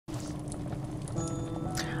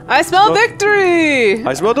I smell victory!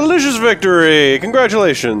 I smell delicious victory!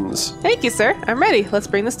 Congratulations! Thank you, sir. I'm ready. Let's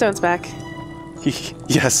bring the stones back.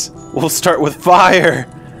 Yes, we'll start with fire!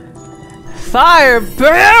 Fire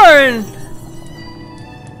burn!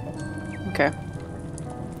 Okay.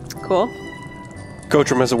 Cool.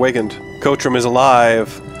 Coachram has awakened. Coachram is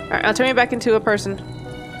alive. Alright, I'll turn you back into a person.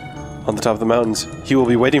 On the top of the mountains, he will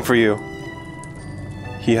be waiting for you.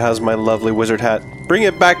 He has my lovely wizard hat. Bring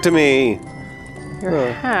it back to me!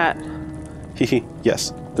 Your hat.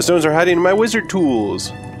 Yes. The stones are hiding in my wizard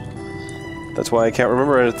tools. That's why I can't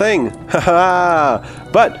remember a thing. Ha!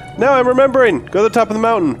 But now I'm remembering. Go to the top of the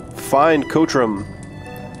mountain. Find Coachram.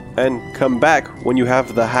 And come back when you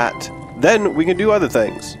have the hat. Then we can do other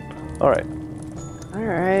things. Alright.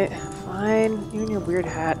 Alright. Fine. You and your weird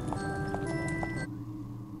hat.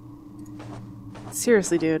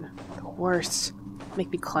 Seriously, dude. The worst.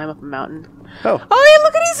 Make me climb up a mountain. Oh. Oh, yeah,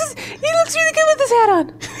 look at his... He looks really good with his hat on.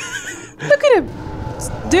 Look at him.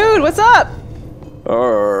 Dude, what's up?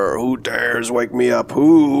 Who dares wake me up?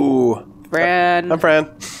 Who? Fran. I'm Fran.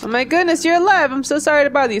 Oh my goodness, you're alive. I'm so sorry to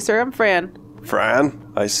bother you, sir. I'm Fran.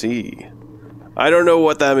 Fran? I see. I don't know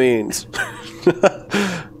what that means.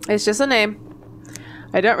 It's just a name.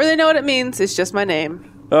 I don't really know what it means. It's just my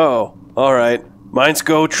name. Oh, alright. Mine's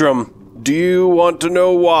Coachram. Do you want to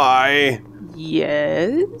know why?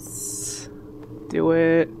 Yes. Do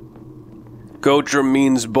it. Coachram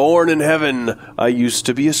means born in heaven. I used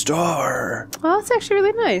to be a star. Well, that's actually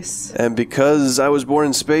really nice. And because I was born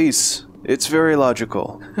in space, it's very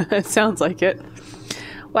logical. It sounds like it.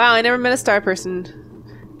 Wow, I never met a star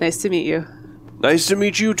person. Nice to meet you. Nice to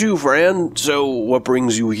meet you too, Fran. So, what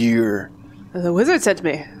brings you here? The wizard sent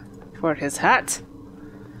me for his hat.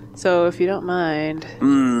 So, if you don't mind...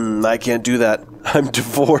 I can't do that. I'm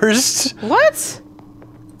divorced. What?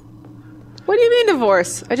 What do you mean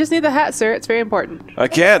divorce? I just need the hat, sir. It's very important. I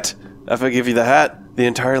can't. If I give you the hat, the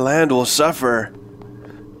entire land will suffer.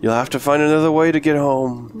 You'll have to find another way to get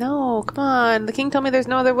home. No, come on. The king told me there's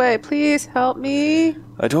no other way. Please help me.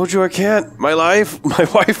 I told you I can't. My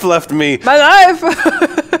wife left me. My life!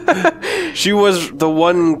 She was the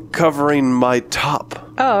one covering my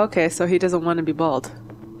top. Oh, okay. So he doesn't want to be bald.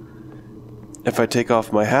 If I take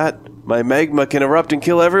off my hat, my magma can erupt and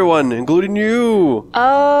kill everyone, including you.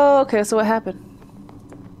 Oh, okay. So what happened?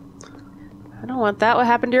 I don't want that. What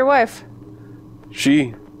happened to your wife?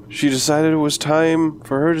 She decided it was time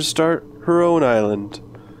for her to start her own island.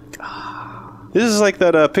 This is like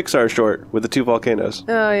that Pixar short with the two volcanoes.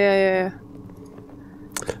 Oh, yeah.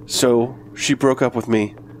 So, she broke up with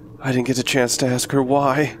me. I didn't get a chance to ask her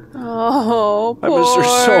why. Oh, I miss her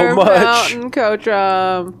so much. Mountain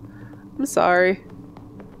Coachram. I'm sorry.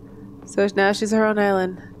 So now she's her own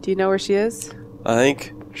island. Do you know where she is? I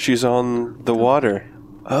think she's on the water.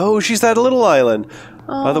 Oh, she's that little island.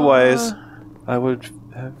 Aww. Otherwise, I would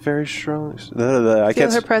have very strong... I Feel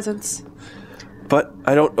can't... her presence. But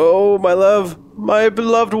I don't... Oh, my love. My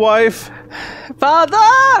beloved wife. Father!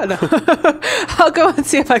 I'll go and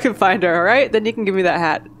see if I can find her, alright? Then you can give me that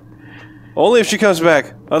hat. Only if she comes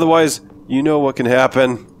back. Otherwise, you know what can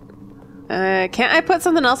happen. Can't I put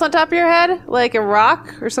something else on top of your head? Like a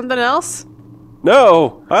rock or something else?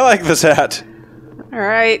 No, I like this hat.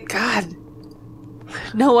 Alright, God.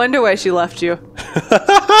 No wonder why she left you.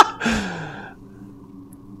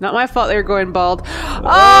 Not my fault they were going bald.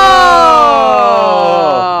 Oh!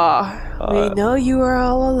 We know you are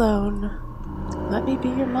all alone. Let me be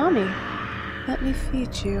your mommy. Let me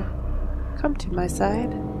feed you. Come to my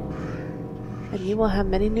side. And you will have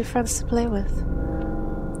many new friends to play with.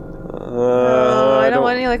 I don't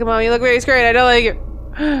want any like a mom. You look very scary. I don't like you.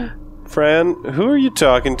 Fran, who are you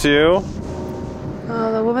talking to?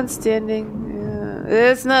 Oh, the woman standing.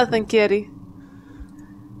 It's nothing, kitty.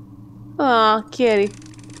 Aw, kitty.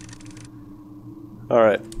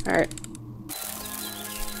 Alright. Alright.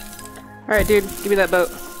 Alright, dude. Give me that boat.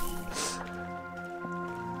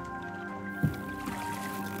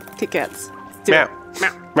 Kit Kats. Let's do it.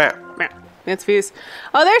 Meow. Meow. It's Fuse.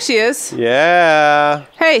 Oh, there she is. Yeah.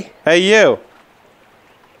 Hey. Hey, you.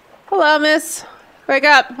 Hello, miss. Wake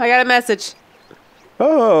up. I got a message.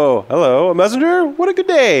 Oh, hello. A messenger? What a good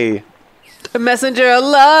day. A messenger of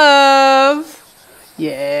love.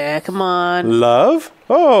 Yeah, come on. Love?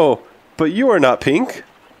 Oh, but you are not pink.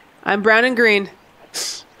 I'm brown and green.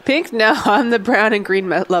 Pink? No, I'm the brown and green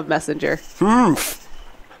love messenger.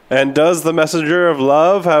 And does the messenger of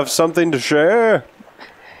love have something to share?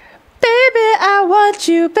 Baby, I want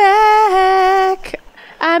you back.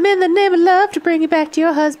 I'm in the name of love to bring you back to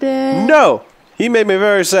your husband. No! He made me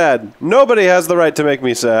very sad. Nobody has the right to make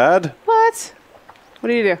me sad. What? What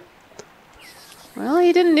do you do? Well,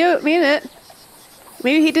 he didn't mean it.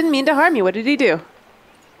 Maybe he didn't mean to harm you. What did he do?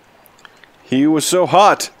 He was so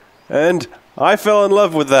hot, and I fell in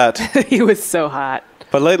love with that. He was so hot.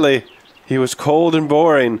 But lately, he was cold and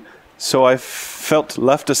boring, so I felt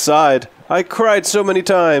left aside. I cried so many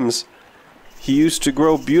times. He used to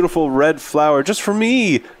grow beautiful red flower just for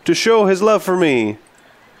me, to show his love for me.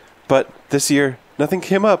 But this year, nothing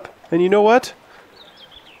came up, and you know what?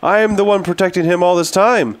 I am the one protecting him all this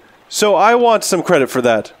time, so I want some credit for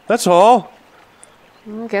that. That's all.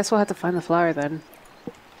 I guess we'll have to find the flower then.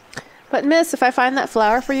 But miss, if I find that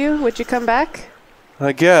flower for you, would you come back?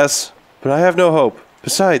 I guess, but I have no hope.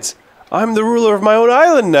 Besides, I'm the ruler of my own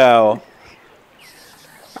island now.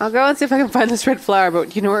 I'll go and see if I can find this red flower, but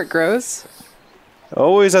do you know where it grows?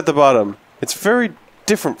 Always at the bottom. It's very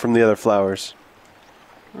different from the other flowers.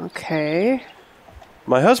 Okay.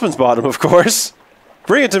 My husband's bottom, of course.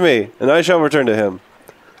 Bring it to me, and I shall return to him.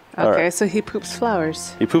 Okay, right. so he poops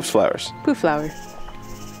flowers. He poops flowers. Poo flower.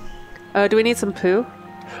 Do we need some poo?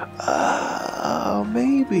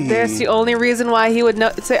 Maybe. That's the only reason why he would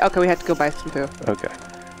say, okay, we have to go buy some poo. Okay.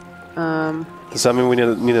 Does that mean we need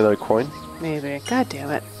another coin? Maybe. God damn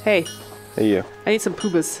it. Hey. Hey, you. I need some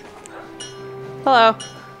poobas. Hello.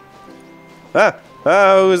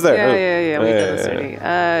 Who's there? Yeah. We got this already.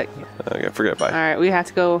 Okay, forget it. Bye. Alright, we have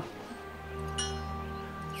to go.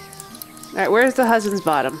 Alright, where's the husband's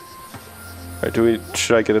bottom? Alright,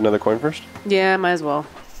 should I get another coin first? Yeah, might as well.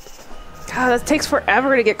 God, that takes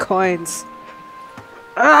forever to get coins.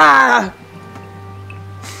 Ah!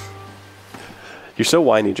 You're so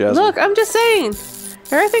whiny, Jasmine. Look, I'm just saying.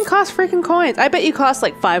 Everything costs freaking coins. I bet you cost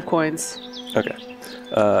like 5 coins. Okay.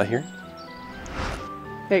 Here?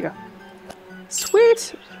 There you go.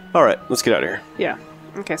 Sweet. Alright, let's get out of here. Yeah.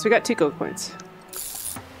 Okay, so we got 2 gold coins.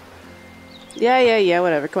 Yeah,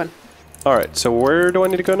 whatever. Come on. Alright, so where do I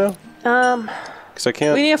need to go now? Because I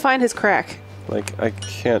can't... We need to find his crack. Like, I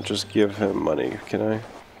can't just give him money, can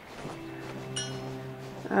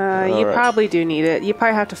I? You probably do need it. You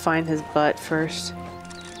probably have to find his butt first.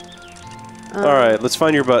 Alright, let's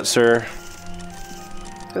find your butt, sir.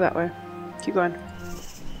 Go that way. Keep going.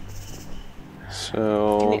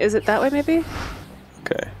 So... Is it that way, maybe?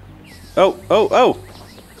 Okay. Oh! Oh!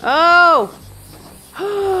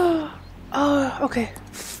 Oh, okay.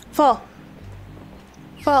 Fall.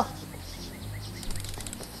 Fall.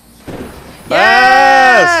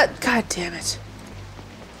 Yes! Yeah! God damn it.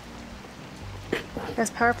 Has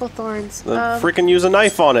powerful thorns. Freaking use a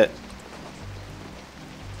knife on it.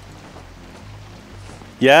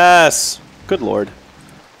 Yes! Good lord.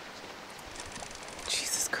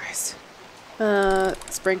 Jesus Christ.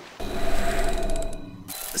 Spring.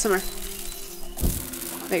 Summer.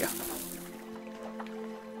 There you go.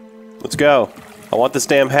 Let's go. I want this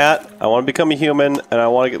damn hat. I want to become a human, and I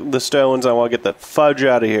want to get the stones. I want to get the fudge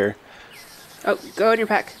out of here. Oh, go in your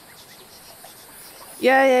pack.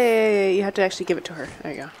 Yeah. You have to actually give it to her.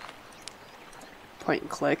 There you go. Point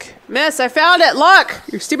and click. Miss, I found it! Look!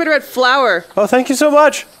 Your stupid red flower! Oh, thank you so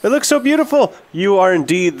much. It looks so beautiful. You are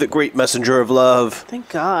indeed the great messenger of love. Thank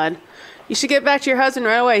God. You should get back to your husband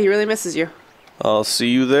right away. He really misses you. I'll see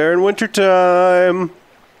you there in wintertime.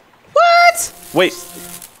 What? Wait.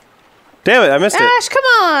 Damn it, I missed it. Ash, come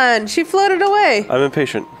on! She floated away. I'm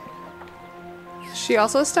impatient. Is she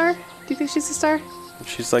also a star? Do you think she's a star?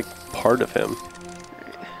 She's like part of him.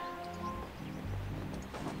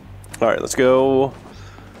 Alright, let's go.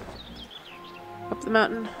 Up the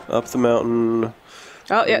mountain. Up the mountain.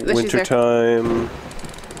 Oh, yeah, there she's there. Wintertime.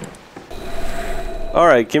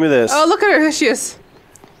 Alright, give me this. Oh, look at her. There she is.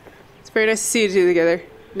 It's very nice to see you two together.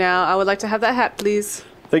 Now, I would like to have that hat, please.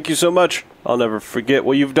 Thank you so much. I'll never forget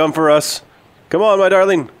what you've done for us. Come on, my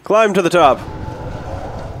darling. Climb to the top.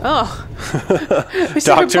 Oh.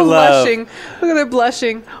 Dr. Love. Blushing. Look at her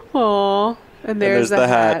blushing. Aww. And there's the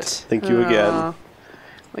hat. Thank you again.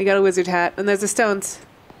 We got a wizard hat. And there's the stones.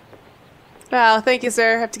 Wow, thank you,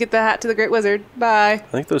 sir. I have to get the hat to the great wizard. Bye. I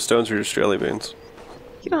think those stones are just jelly beans.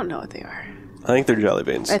 You don't know what they are. I think they're jelly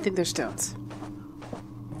beans. I think they're stones.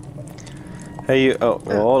 Hey, you. Oh,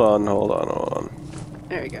 hold on.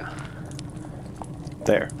 There we go.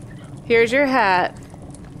 There. Here's your hat.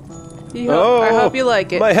 I hope you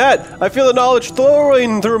like it. My hat! I feel the knowledge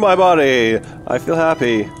flowing through my body. I feel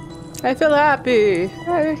happy. I feel happy.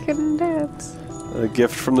 I can dance. A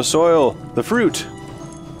gift from the soil. The fruit.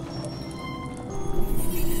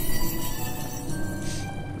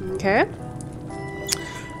 Okay.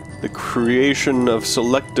 The creation of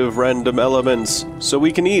selective random elements so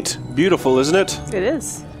we can eat. Beautiful, isn't it? It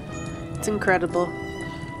is. It's incredible.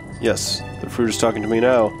 Yes, the fruit is talking to me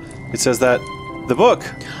now. It says that the book.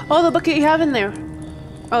 Oh, the book that you have in there.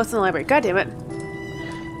 Oh, it's in the library. God damn it.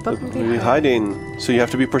 Book me You're hiding, so you have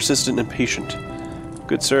to be persistent and patient.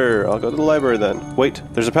 Good sir, I'll go to the library then. Wait,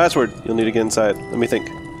 there's a password. You'll need to get inside. Let me think.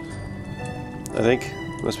 I think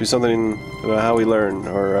it must be something about how we learn,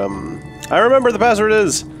 or I remember the password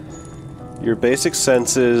is! Your basic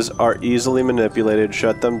senses are easily manipulated.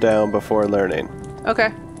 Shut them down before learning.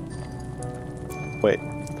 Okay. Wait.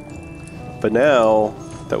 But now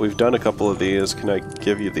that we've done a couple of these, can I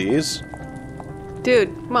give you these?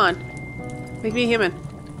 Dude, come on. Make me a human.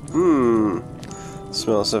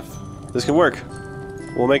 Smell stuff. This can work.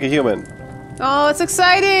 We'll make a human. Oh, it's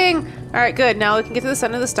exciting! Alright, good. Now we can get to the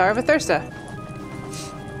center of the Star of Athirsta.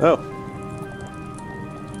 Oh.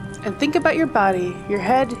 And think about your body, your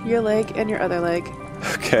head, your leg, and your other leg.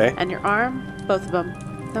 Okay. And your arm, both of them.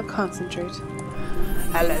 Now concentrate.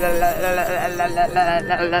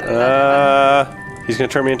 He's gonna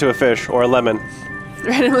turn me into a fish or a lemon.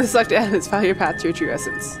 Randomly select elements, follow your path to your true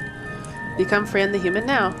essence. Become Fran the human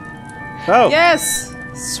now. Oh. Yes!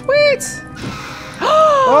 Sweet!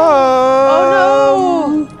 Oh!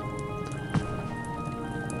 Oh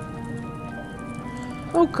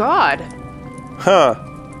no! Oh god. Huh.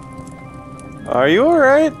 Are you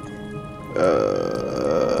alright?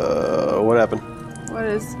 What happened? What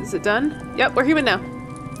is it done? Yep, we're human now.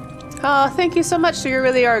 Oh, thank you so much, so you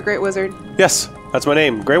really are a great wizard. Yes, that's my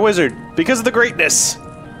name. Great Wizard. Because of the greatness.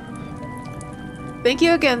 Thank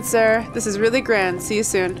you again, sir. This is really grand. See you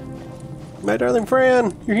soon. My darling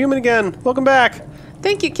Fran, you're human again. Welcome back.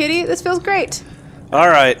 Thank you, kitty. This feels great.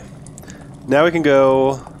 Alright. Now we can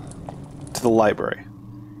go to the library.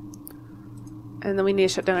 And then we need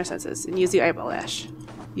to shut down our senses and use the eyeball ash.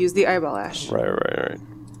 Use the eyeball ash. Right.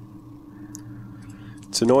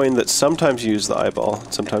 It's annoying that sometimes you use the eyeball,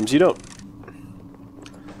 sometimes you don't.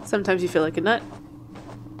 Sometimes you feel like a nut.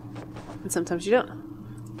 And sometimes you don't.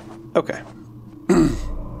 Okay.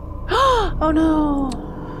 Oh no!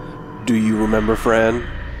 Do you remember, Fran?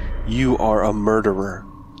 You are a murderer.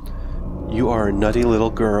 You are a nutty little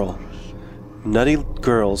girl. Nutty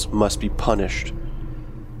girls must be punished.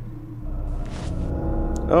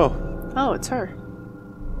 Oh. Oh, it's her.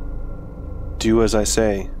 Do as I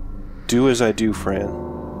say. Do as I do,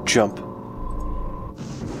 Fran. Jump.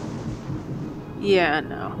 Yeah,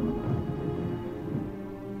 no.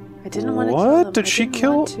 I didn't want to kill What? them. Did I she didn't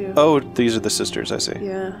kill? want to. Oh, these are the sisters, I see.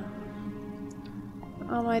 Yeah.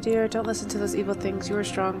 Oh, my dear, don't listen to those evil things. You are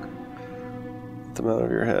strong. Get them out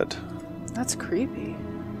of your head. That's creepy.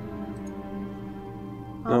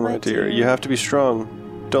 Oh, my dear. You have to be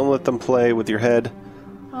strong. Don't let them play with your head.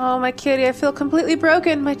 Oh, my kitty, I feel completely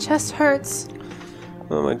broken. My chest hurts.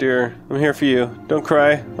 Oh, my dear. I'm here for you. Don't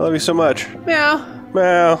cry. I love you so much. Meow.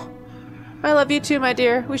 Meow. I love you too, my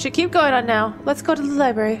dear. We should keep going on now. Let's go to the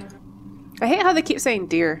library. I hate how they keep saying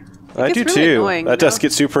dear. I do really too. annoying, That does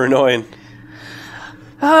get super annoying.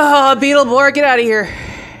 Oh, Beetleborg, get out of here.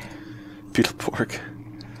 Beetleborg.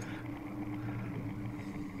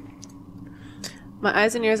 My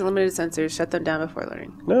eyes and ears and limited sensors. Shut them down before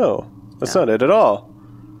learning. No, that's not it at all.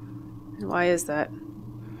 And why is that?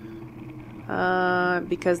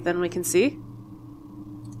 Because then we can see?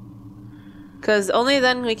 Because only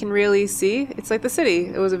then we can really see. It's like the city.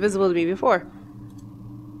 It was invisible to me before.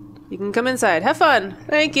 You can come inside. Have fun.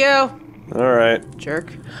 Thank you. All right.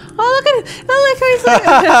 Jerk. Oh, look at it. Oh, look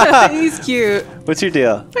how he's He's cute. What's your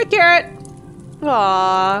deal? Hi, Carrot.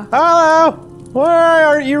 Aww. Hello. Why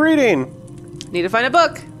aren't you reading? Need to find a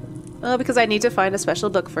book. Oh, because I need to find a special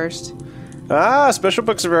book first. Ah, special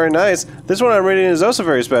books are very nice. This one I'm reading is also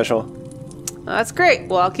very special. Oh, that's great.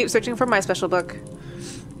 Well, I'll keep searching for my special book.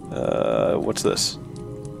 What's this?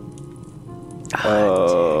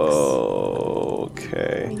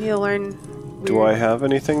 Okay. We need to learn. Do I have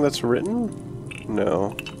anything that's written?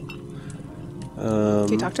 No. Can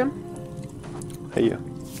you talk to him? Hey, you.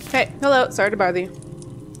 Hey, hello. Sorry to bother you.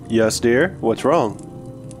 Yes, dear. What's wrong?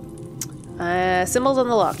 Symbols on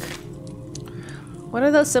the lock. What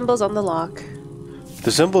are those symbols on the lock?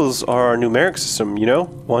 The symbols are our numeric system, you know?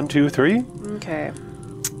 1, 2, 3. Okay.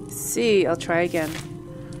 See, I'll try again.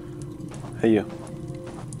 Hey, you.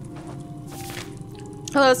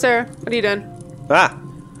 Hello, sir. What are you doing? Ah!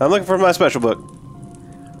 I'm looking for my special book.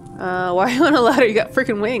 Why are you on a ladder? You got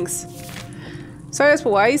freaking wings. Sorry, but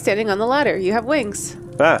why are you standing on the ladder? You have wings.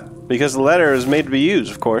 Ah, because the ladder is made to be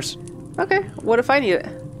used, of course. Okay. What if I need it?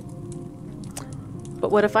 But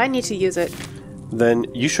what if I need to use it? Then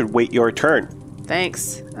you should wait your turn.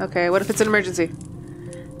 Thanks. Okay, what if it's an emergency?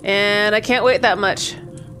 And I can't wait that much.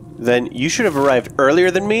 Then you should have arrived earlier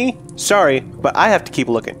than me. Sorry, but I have to keep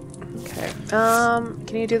looking. Okay.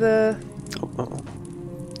 Can you do the... Oh.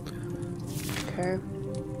 Okay.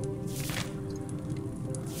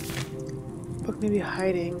 Book Maybe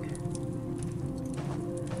hiding.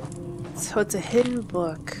 So it's a hidden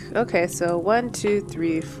book. Okay, so 1, 2,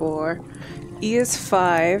 3, 4. E is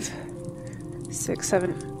 5. 6,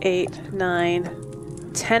 7, 8,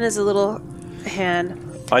 9. 10 is a little hand.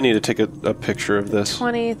 I need to take a picture of this.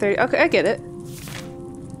 20, 30. Okay, I get it.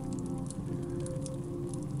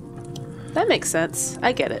 That makes sense.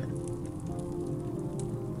 I get it.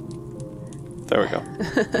 There we go.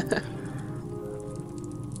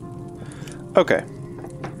 Okay.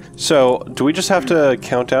 So, do we just have to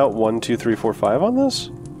count out 1, 2, 3, 4, 5 on this?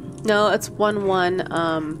 No, it's 1,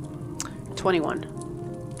 1,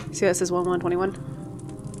 21. See how it says 1, 1, 21?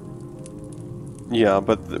 Yeah,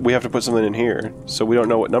 but we have to put something in here, so we don't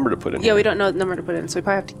know what number to put in here. Yeah, we don't know what number to put in, so we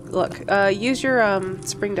probably have to look. Use your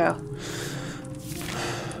spring dial.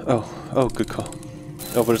 Oh, good call.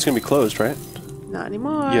 Oh, but it's going to be closed, right? Not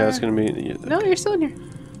anymore. Yeah, it's going to be... Yeah, No, you're still in here.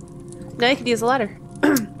 Now you can use the ladder.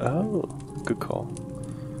 Oh, good call.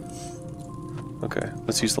 Okay,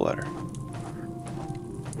 let's use the ladder.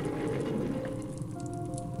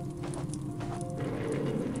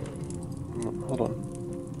 Hold on.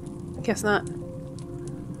 Guess not.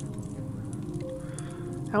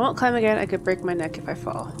 I won't climb again. I could break my neck if I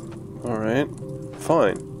fall. Alright.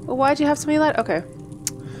 Fine. Well, why'd you have so many ladder? Okay.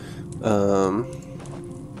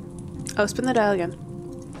 Oh, spin the dial again.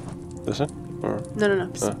 This one? Or No.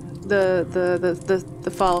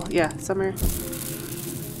 The fall. Yeah, summer.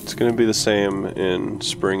 it's going to be the same in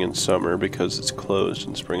spring and summer because it's closed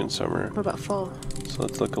in spring and summer. What about fall? So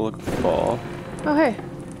let's look at fall. Oh, hey.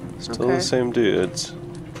 Still Okay. the same dudes.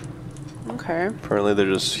 Okay. Apparently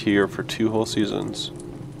they're just here for 2 whole seasons.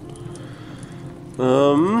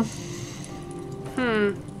 What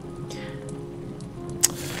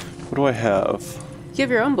do I have? You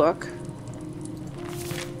have your own book.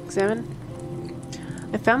 Examine.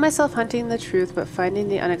 I found myself hunting the truth, but finding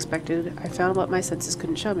the unexpected. I found what my senses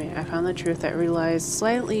couldn't show me. I found the truth that relies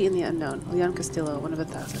silently in the unknown. Leon Castillo, 1 of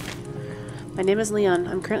 1,000. My name is Leon.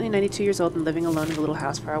 I'm currently 92 years old and living alone in a little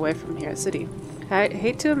house far away from here at the city. I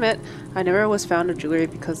hate to admit, I never was fond of jewelry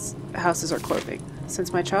because houses are clothing.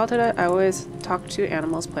 Since my childhood, I always talked to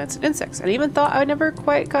animals, plants, and insects, and even thought I never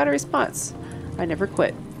quite got a response. I never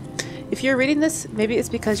quit. If you're reading this, maybe it's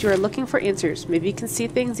because you are looking for answers. Maybe you can see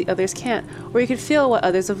things the others can't, or you can feel what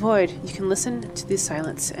others avoid. You can listen to the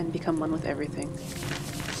silence and become one with everything.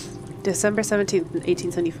 December 17th,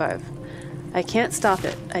 1875. I can't stop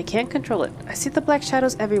it. I can't control it. I see the black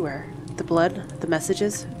shadows everywhere. The blood, the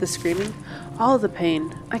messages, the screaming, all of the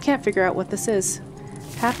pain. I can't figure out what this is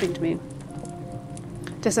happening to me.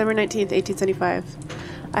 December 19th, 1875.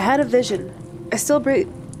 I had a vision. I'm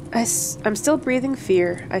still breathing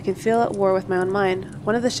fear. I can feel at war with my own mind.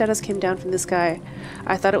 One of the shadows came down from the sky.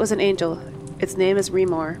 I thought it was an angel. Its name is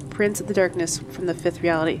Remor, Prince of the Darkness from the 5th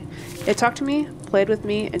reality. It talked to me, played with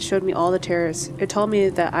me, and showed me all the terrors. It told me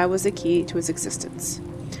that I was the key to its existence.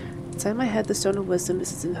 Inside my head, the stone of wisdom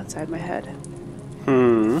is inside my head.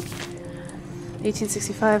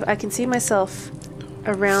 1865. I can see myself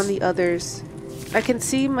around the others. I can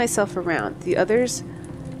see myself around. The other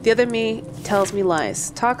me tells me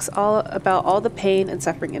lies, talks all about all the pain and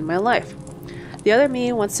suffering in my life. The other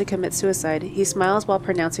me wants to commit suicide. He smiles while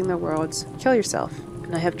pronouncing the words, "Kill yourself."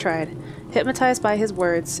 And I have tried. Hypnotized by his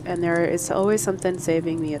words, and there is always something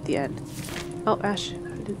saving me at the end. Oh, Ash,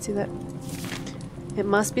 I didn't see that. It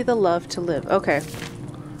must be the love to live. Okay.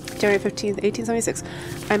 January 15th, 1876.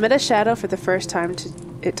 I met a shadow for the first time.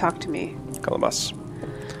 It talked to me. Calabas.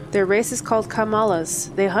 Their race is called Kamalas.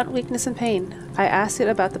 They hunt weakness and pain. I asked it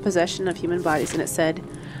about the possession of human bodies, and it said,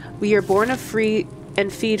 "We are born of free and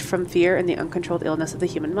feed from fear and the uncontrolled illness of the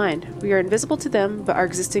human mind. We are invisible to them, but our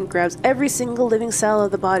existence grabs every single living cell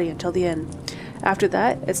of the body until the end. After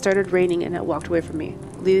that, it started raining and it walked away from me,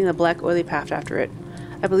 leaving a black oily path after it.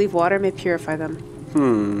 I believe water may purify them."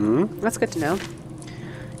 That's good to know.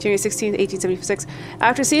 January 16th, 1876.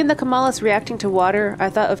 After seeing the Kamalas reacting to water, I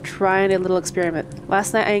thought of trying a little experiment.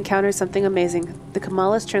 Last night I encountered something amazing. The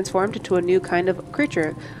Kamalas transformed into a new kind of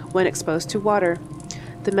creature when exposed to water.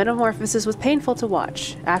 The metamorphosis was painful to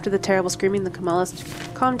watch. After the terrible screaming, the Kamalas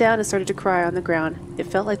calmed down and started to cry on the ground. It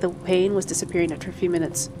felt like the pain was disappearing after a few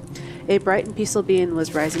minutes. A bright and peaceful being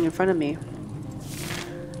was rising in front of me.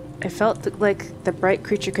 I felt like the bright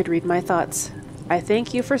creature could read my thoughts. "I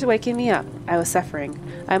thank you for waking me up. I was suffering.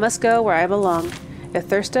 I must go where I belong. If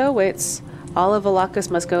Thirsto awaits, all of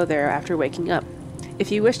Valakas must go there after waking up.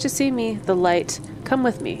 If you wish to see me, the light, come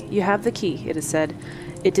with me. You have the key," it is said.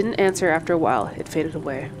 It didn't answer after a while. It faded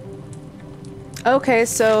away. Okay,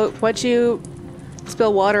 so once you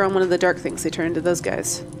spill water on one of the dark things, they turn into those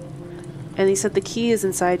guys. And he said the key is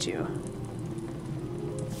inside you.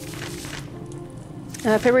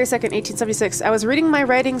 February 2nd, 1876. I was reading my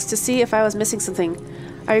writings to see if I was missing something.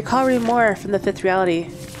 I recall reading more from the fifth reality.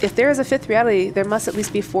 If there is a fifth reality, there must at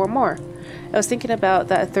least be 4 more. I was thinking about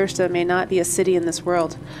that Thirsta may not be a city in this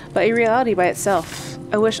world, but a reality by itself.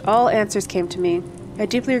 I wish all answers came to me. I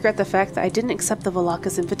deeply regret the fact that I didn't accept the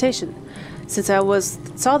Valaka's invitation. Since I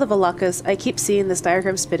saw the Valakas, I keep seeing this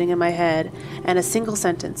diagram spinning in my head, and a single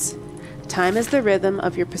sentence. Time is the rhythm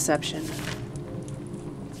of your perception.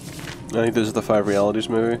 I think this is the 5 realities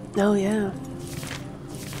movie. Oh, yeah.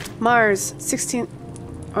 Mars 13th,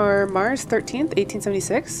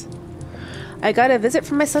 1876. I got a visit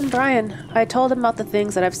from my son Brian. I told him about the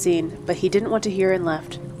things that I've seen, but he didn't want to hear and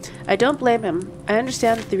left. I don't blame him. I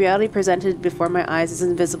understand that the reality presented before my eyes is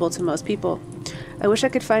invisible to most people. I wish I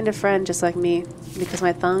could find a friend just like me, because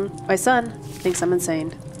my son thinks I'm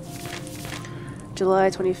insane. July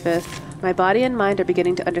 25th. My body and mind are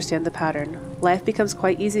beginning to understand the pattern. Life becomes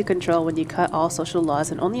quite easy to control when you cut all social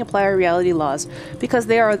laws and only apply our reality laws, because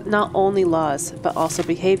they are not only laws, but also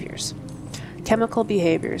behaviors. Chemical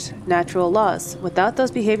behaviors, natural laws. Without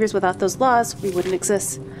those behaviors, without those laws, we wouldn't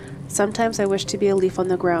exist. Sometimes I wish to be a leaf on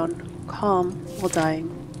the ground, calm while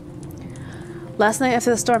dying. Last night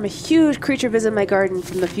after the storm, a huge creature visited my garden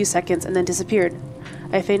for a few seconds and then disappeared.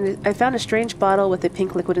 I found a strange bottle with a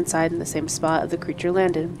pink liquid inside in the same spot the creature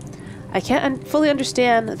landed. I can't fully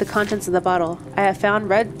understand the contents of the bottle. I have found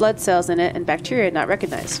red blood cells in it and bacteria not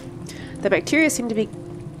recognized. The bacteria seem to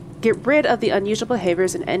get rid of the unusual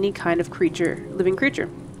behaviors in any kind of living creature.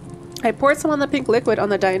 I poured some of the pink liquid on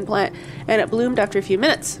the dying plant, and it bloomed after a few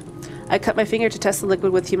minutes. I cut my finger to test the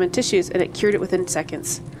liquid with human tissues, and it cured it within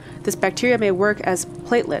seconds. This bacteria may work as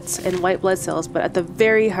platelets and white blood cells, but at the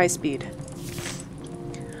very high speed.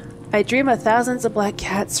 I dream of thousands of black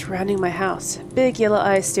cats surrounding my house, big yellow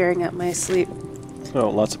eyes staring at my sleep. Oh,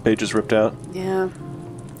 lots of pages ripped out. Yeah.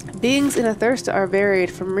 Beings in a thirst are varied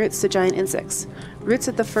from roots to giant insects. Roots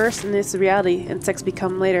at the first in this reality, insects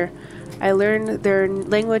become later. I learned their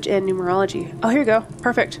language and numerology. Oh, here you go.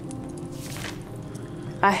 Perfect.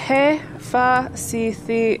 Ahe, fa, si,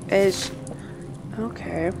 thi, ej.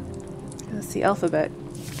 Okay. That's the alphabet.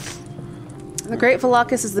 The Great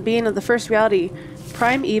Valakas is the being of the first reality,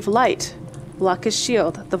 Prime Eve Light. Valaka's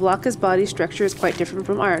shield. The Valaka's body structure is quite different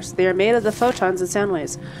from ours. They are made of the photons and sound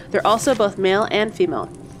waves. They're also both male and female.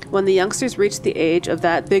 When the youngsters reach the age of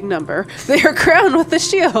that big number, they are crowned with the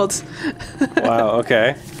shield. Wow,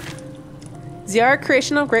 okay. Ziar,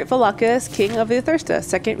 creation of Great Valakas, king of the Thirsta,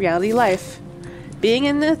 second reality life. Being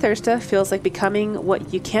in the Thirsta feels like becoming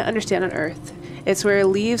what you can't understand on Earth. It's where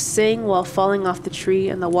leaves sing while falling off the tree,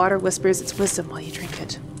 and the water whispers its wisdom while you drink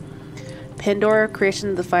it. Pandora, creation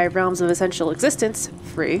of the 5 realms of essential existence,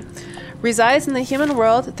 free, resides in the human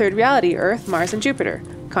world, third reality, Earth, Mars, and Jupiter.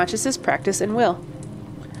 Consciousness, practice, and will.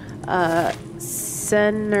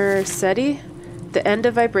 Senerseti, the end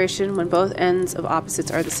of vibration when both ends of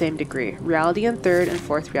opposites are the same degree. Reality in third and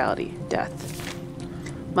fourth reality, death.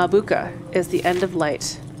 Mabuka is the end of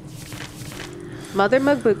light. Mother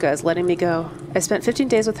Mabuka is letting me go. I spent 15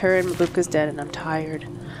 days with her and Mabuka's dead and I'm tired.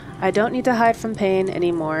 I don't need to hide from pain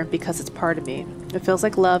anymore because it's part of me. It feels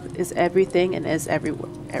like love is everything and is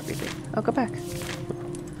everything. I'll go back.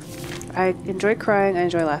 I enjoy crying, I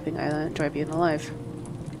enjoy laughing, I enjoy being alive.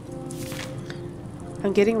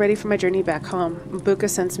 I'm getting ready for my journey back home. Mabuka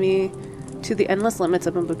sends me to the endless limits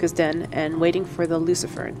of Mabuka's den and waiting for the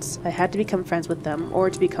Luciferns. I had to become friends with them, or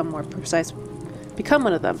to become more precise, become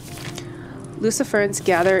one of them. Luciferns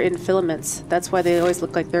gather in filaments. That's why they always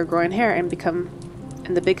look like they're growing hair and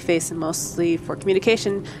the big face, and mostly for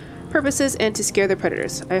communication purposes and to scare their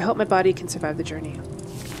predators. I hope my body can survive the journey.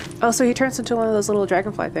 Oh, so he turns into one of those little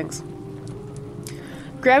dragonfly things.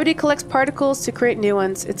 Gravity collects particles to create new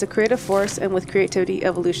ones. It's a creative force, and with creativity,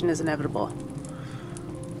 evolution is inevitable.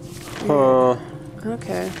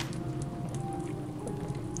 Okay.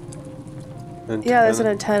 Antenna. Yeah, there's an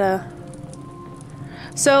antenna.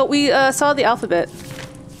 So we saw the alphabet.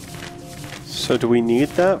 So do we need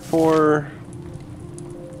that for...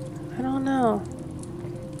 I don't know.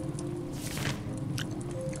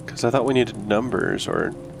 Because I thought we needed numbers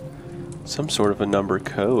or some sort of a number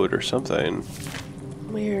code or something.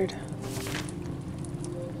 Weird.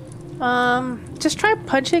 Just try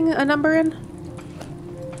punching a number in.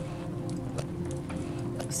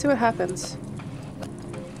 See what happens.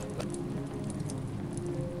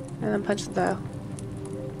 And then punch the dial.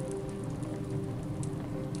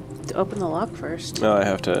 To open the lock first. No, I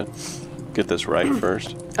have to get this right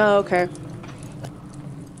first. Oh, okay.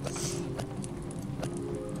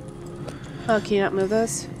 Oh, can you not move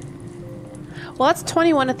those? Well, that's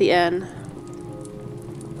 21 at the end.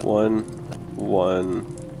 1, 1.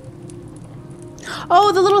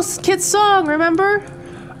 Oh, the little kid's song, remember?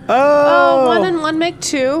 Oh! 1 and 1 make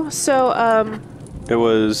 2. So, It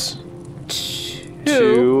was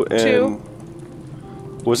 2 and... Two.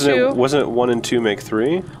 Wasn't Two. it 1 and 2 make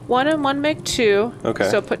 3? 1 and 1 make 2. Okay.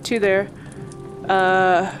 So put 2 there.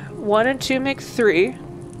 1 and 2 make 3.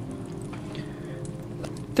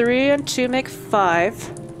 3 and 2 make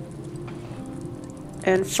 5.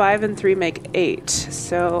 And 5 and 3 make 8.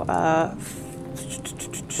 So,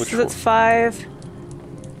 Which so one? that's 5.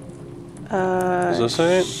 Is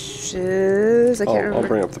this it? I can't remember. I'll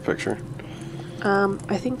bring up the picture.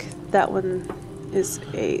 I think that one is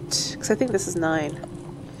 8. Because I think this is 9.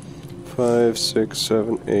 5, 6,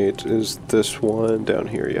 7, 8 is this one down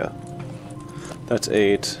here, yeah. That's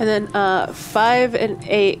 8. And then 5 and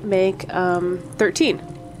 8 make 13.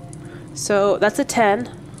 So that's a 10.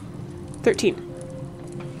 13.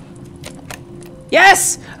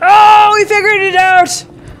 Yes! Oh, we figured it out!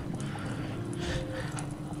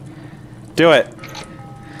 Do it!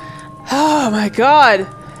 Oh my god!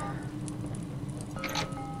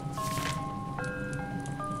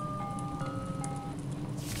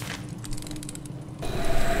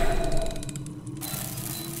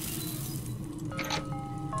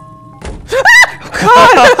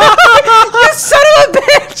 God! You son of a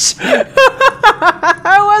bitch!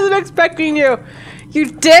 I wasn't expecting you,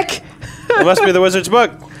 you dick! It must be the wizard's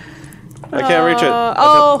book. I can't reach it.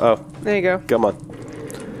 Oh, there you go. Come on.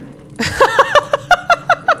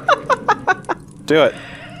 Do it.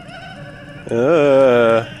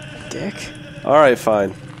 Dick. Alright,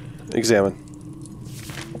 fine. Examine.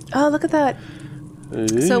 Oh, look at that.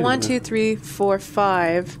 So Ooh. 1, 2, 3, 4,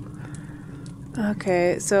 5.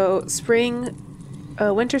 Okay, so spring,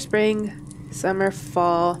 winter, spring, summer,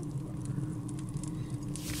 fall.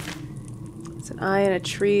 It's an eye and a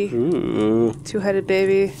tree. Ooh. Two-headed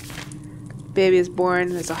baby. Baby is born.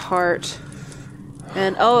 There's a heart.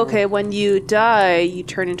 And oh, okay. When you die, you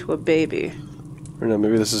turn into a baby. Or no,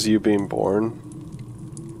 maybe this is you being born.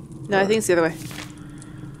 No, I think it's the other way.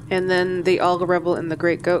 And then they all revel in the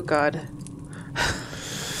great goat god.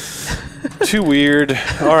 Too weird.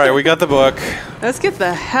 Alright, we got the book. Let's get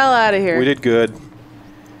the hell out of here. We did good.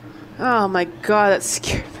 Oh my god, that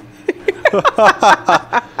scared me.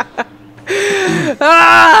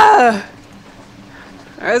 Ah!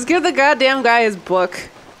 Alright, let's give the goddamn guy his book.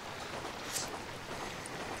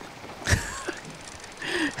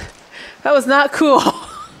 That was not cool. I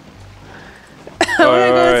want to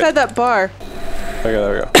go inside that bar. Okay,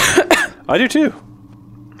 there we go. I do too.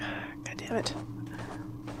 God damn it.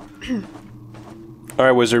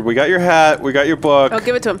 Alright, wizard, we got your hat, we got your book. Oh,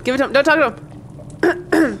 give it to him. Give it to him. Don't talk to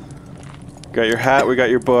him. Got your hat, we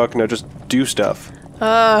got your book. Now just do stuff.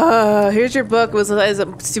 Here's your book. It was a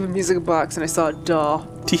stupid music box, and I saw a doll.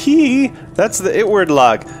 Tee-hee! That's the it word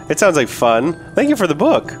log. It sounds like fun. Thank you for the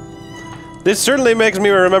book. This certainly makes me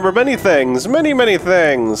remember many things. Many, many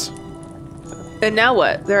things. And now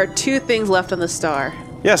what? There are 2 things left on the star.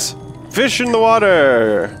 Yes. Fish in the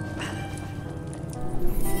water.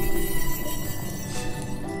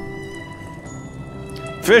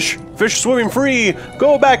 Fish! Fish swimming free!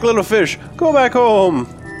 Go back, little fish! Go back home!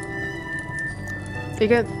 You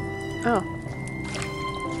good? Oh,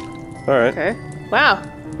 Alright. okay. Wow.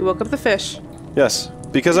 You woke up the fish. Yes.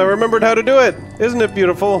 Because I remembered how to do it! Isn't it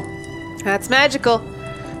beautiful? That's magical.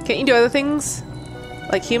 Can't you do other things?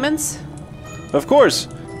 Like humans? Of course!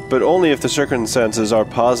 But only if the circumstances are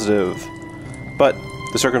positive. But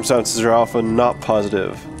the circumstances are often not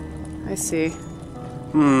positive. I see.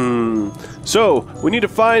 So, we need to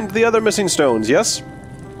find the other missing stones, yes?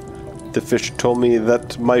 The fish told me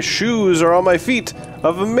that my shoes are on my feet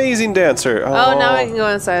of amazing dancer. Oh, now I can go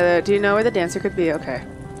inside there. Do you know where the dancer could be? Okay.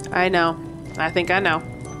 I know. I think I know.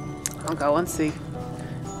 I'll go and see.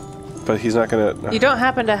 But he's not gonna... You don't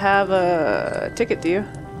happen to have a ticket, do you?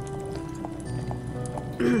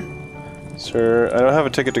 Sir, I don't have a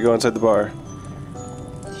ticket to go inside the bar.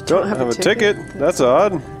 You Don't have a ticket? That's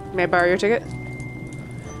odd. May I borrow your ticket?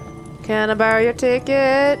 Can I borrow your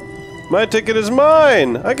ticket? My ticket is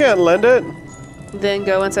mine! I can't lend it! Then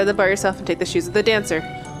go inside the bar yourself and take the shoes of the dancer.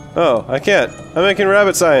 Oh, I can't. I'm making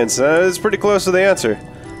rabbit science, and it's pretty close to the answer.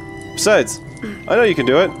 Besides, I know you can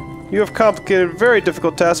do it. You have complicated, very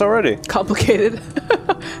difficult tasks already. Complicated.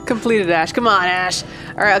 Completed, Ash. Come on, Ash.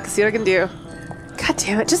 Alright, I'll see what I can do. God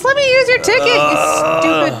damn it. Just let me use your ticket, you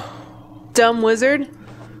stupid, dumb wizard.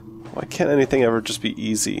 Why can't anything ever just be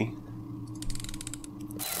easy?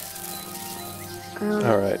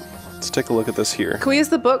 Alright, let's take a look at this here. Can we use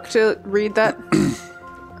the book to read that?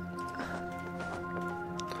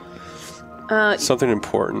 Something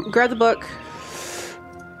important. Grab the book.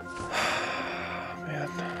 Man.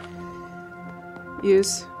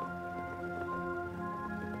 Use.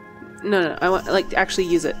 No, I want like actually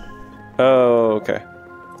use it. Oh, okay.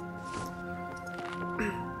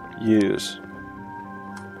 Use.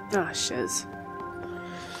 Oh, shiz.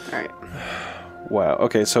 Alright. Wow.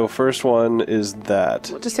 Okay, so first one is that.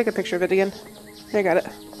 We'll just take a picture of it again. I got it.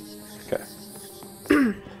 Okay.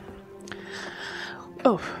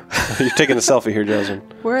 Oh. You're taking a selfie here, Jasmine.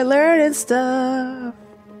 We're learning stuff.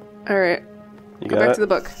 Alright. You Go got back it? to the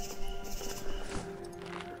book.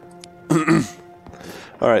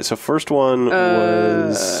 Alright, so first one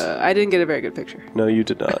was... I didn't get a very good picture. No, you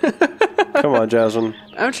did not. Come on, Jasmine.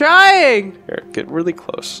 I'm trying! Here, get really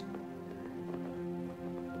close.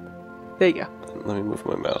 There you go. Let me move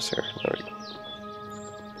my mouse here. There we go.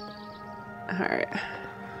 Alright.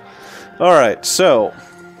 Alright, so...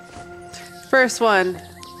 First one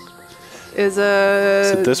is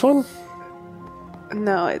Is it this one?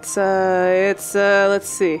 No, it's let's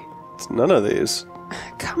see. It's none of these.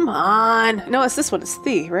 Come on. No, it's this one. It's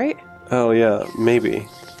the, right? Oh, yeah, maybe.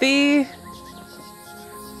 The.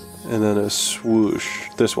 And then a swoosh.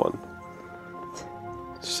 This one.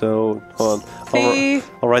 So, hold on. The.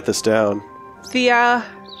 I'll write this down. The.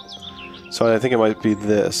 So I think it might be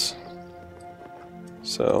this.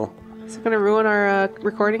 So, Is it going to ruin our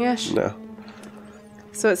recording, Ash? no.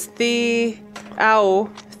 So it's the. Ow.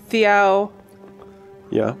 The ow.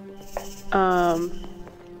 Yeah.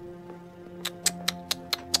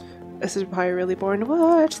 This is probably really boring to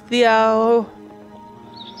watch. The ow.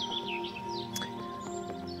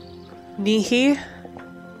 Nihi.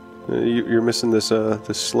 You're missing this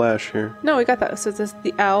this slash here. No, we got that. So it's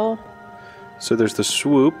the owl. So there's the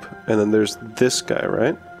swoop, and then there's this guy,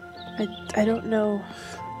 right? I don't know.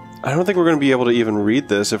 I don't think we're going to be able to even read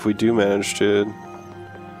this if we do manage to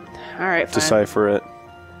Alright, fine. decipher it.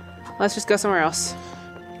 Let's just go somewhere else.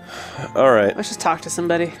 Alright. Let's just talk to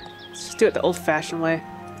somebody. Let's just do it the old-fashioned way.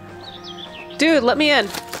 Dude, let me in.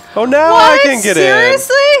 Oh, now What? I can get in!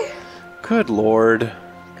 Seriously? Good lord.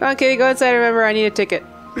 Come on, kitty, go inside. Remember, I need a ticket.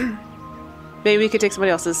 Maybe we could take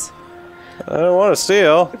somebody else's. I don't want to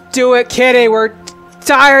steal. Do it, kitty. We're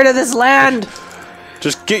tired of this land.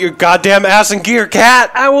 Just get your goddamn ass in gear, cat!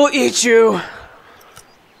 I will eat you.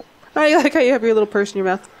 I like how you have your little purse in your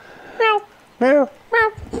mouth. Meow. Meow.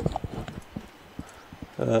 Meow.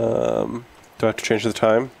 Do I have to change the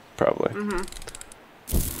time? Probably.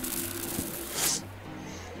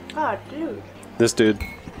 Oh, dude. This dude.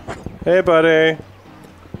 Hey, buddy.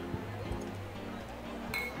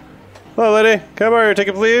 Hello, lady. Can I borrow your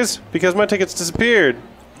ticket, please? Because my ticket's disappeared.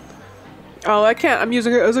 Oh, I can't. I'm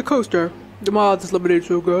using it as a coaster. The mod is limited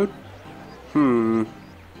so good.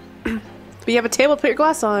 But you have a table to put your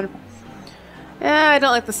glass on. I don't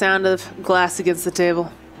like the sound of glass against the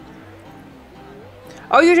table.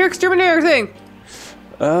 Oh, you did your exterminator thing.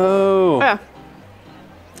 Oh. Yeah.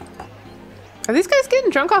 Are these guys getting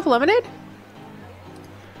drunk off lemonade?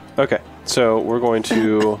 Okay, so we're going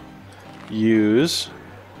to use...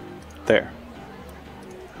 There.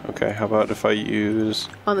 Okay, how about if I use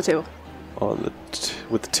On the table. on the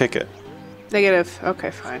with the ticket? Negative. Okay,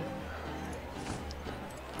 fine.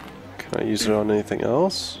 Can I use it on anything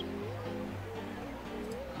else?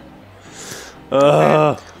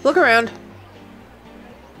 Look around.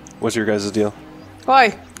 What's your guys' deal?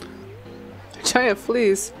 Why? Giant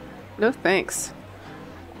fleas. No thanks.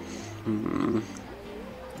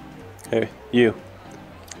 Hey, you.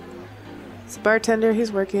 It's a bartender.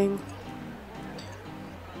 He's working.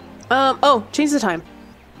 Oh, change the time.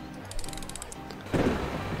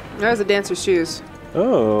 There's a dancer's shoes.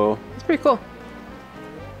 Oh. It's pretty cool.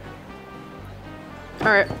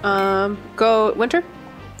 Alright, go winter?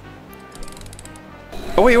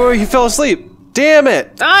 Oh, wait, he fell asleep. Damn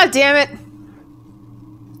it! Ah, damn it!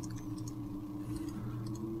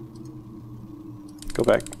 Go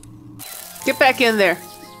back. Get back in there.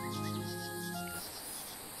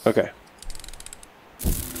 Okay.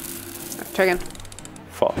 Try again.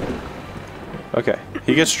 Fall. Okay.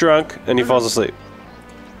 He gets drunk and he falls asleep.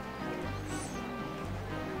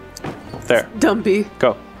 There. Dumpy.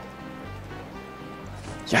 Go.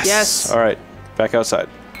 Yes. Yes. All right. Back outside.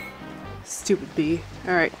 Stupid bee.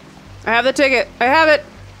 Alright. I have the ticket. I have it!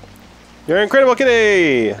 You're incredible,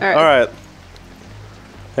 kitty! right. All right.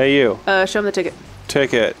 Hey, you. Show him the ticket.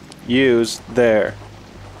 Ticket. Use there.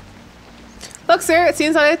 Look, sir, it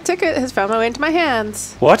seems that a ticket has found my way into my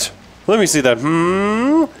hands. What? Let me see that.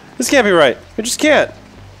 This can't be right. It just can't.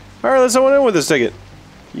 All right, let's someone in with this ticket.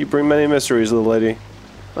 You bring many mysteries, little lady.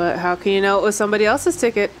 But how can you know it was somebody else's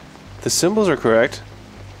ticket? The symbols are correct,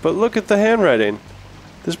 but look at the handwriting.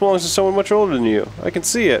 This belongs to someone much older than you. I can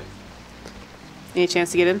see it. Any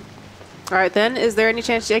chance to get in? Alright then, is there any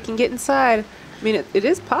chance I can get inside? I mean, it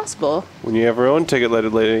is possible. When you have your own ticket,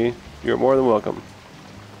 lady, you're more than welcome.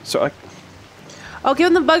 So I'll give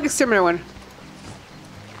him the bug exterminator one.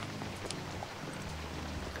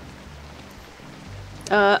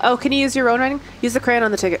 Oh, can you use your own writing? Use the crayon on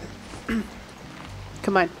the ticket.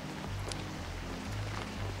 Come on.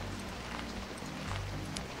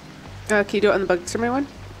 Can you do it on the bug exterminator one?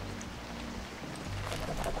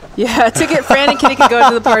 Yeah, ticket Fran and Kitty can go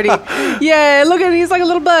to the party. Yeah, look at him. He's like a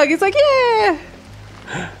little bug. He's like, yeah.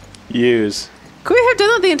 use. Could we have done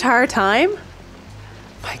that the entire time?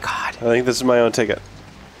 My God. I think this is my own ticket.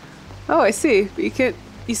 Oh, I see.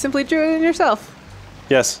 You simply drew it in yourself.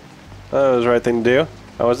 Yes. That was the right thing to do.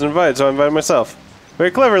 I wasn't invited, so I invited myself.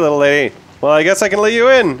 Very clever, little lady. Well, I guess I can let you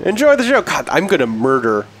in. Enjoy the show. God, I'm gonna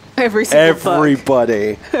murder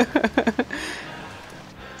everybody.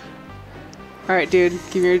 Alright, dude.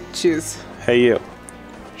 Give me your shoes. Hey, you.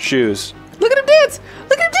 Shoes. Look at him dance!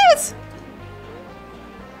 Look at him dance!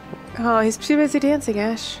 Oh, he's too busy dancing,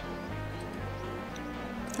 Ash.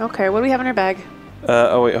 Okay, what do we have in our bag?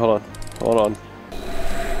 Oh, wait, hold on. Hold on.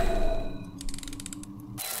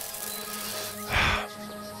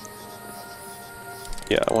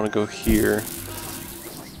 Yeah, I want to go here.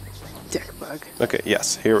 Dick bug. Okay,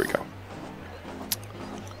 yes, here we go.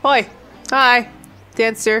 Hoi! Hi!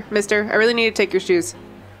 Dancer, mister. I really need to take your shoes.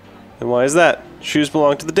 And why is that? Shoes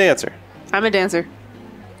belong to the dancer. I'm a dancer.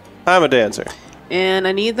 I'm a dancer. And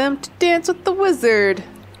I need them to dance with the wizard.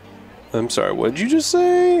 I'm sorry, what did you just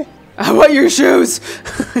say? I want your shoes!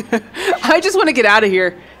 I just want to get out of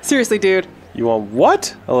here. Seriously, dude. You want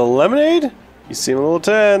what? A little lemonade? You seem a little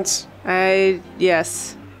tense.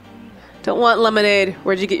 Yes. Don't want lemonade.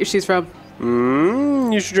 Where'd you get your shoes from?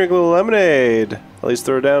 You should drink a little lemonade. At least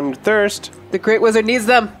throw down your thirst. The great wizard needs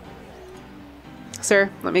them. Sir,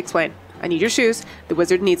 let me explain. I need your shoes. The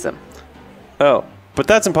wizard needs them. Oh, but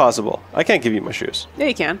that's impossible. I can't give you my shoes. Yeah,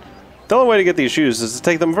 you can. The only way to get these shoes is to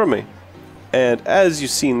take them from me. And as you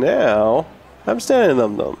see now, I'm standing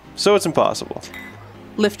in them, so it's impossible.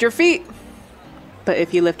 Lift your feet. But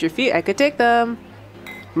if you lift your feet, I could take them.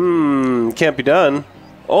 Can't be done.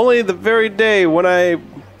 Only the very day when I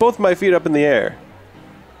both my feet up in the air.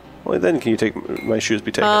 Only then can you take my shoes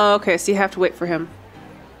be taken. Oh, okay, so you have to wait for him.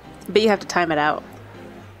 But you have to time it out.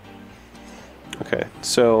 Okay,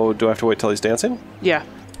 so do I have to wait till he's dancing? Yeah.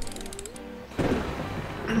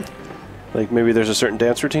 Like maybe there's a certain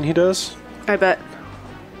dance routine he does? I bet.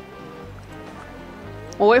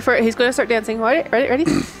 We'll wait for it. He's going to start dancing. Ready? Ready?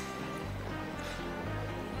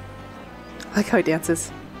 I like how he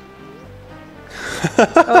dances.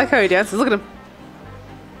 I like how he dances. Look at him.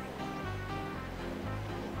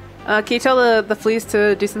 Can you tell the fleas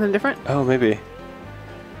to do something different? Oh, maybe.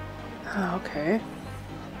 Oh, okay.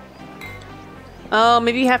 Oh,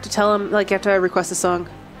 maybe you have to tell him, like, you have to request a song.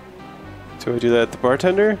 Do I do that at the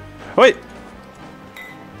bartender? Oh, wait!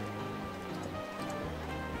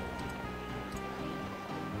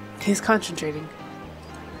 He's concentrating.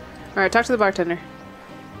 Alright, talk to the bartender.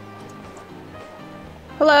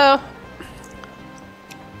 Hello!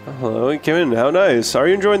 Oh, hello, he came in. How nice. Are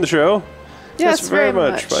you enjoying the show? Yes, very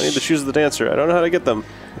much. But I need the shoes of the dancer. I don't know how to get them.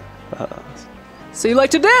 So you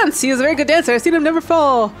like to dance? He is a very good dancer. I've seen him never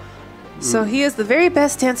fall. So he is the very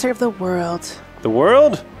best dancer of the world. The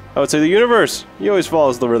world? I would say the universe. He always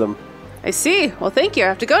follows the rhythm. I see. Well, thank you. I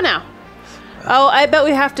have to go now. Oh, I bet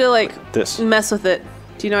we have to, like, mess with it.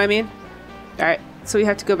 Do you know what I mean? Alright, so we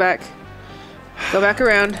have to go back. Go back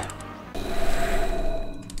around.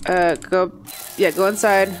 Go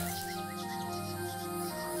inside.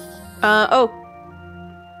 Oh.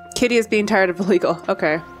 Kitty is being tired of illegal.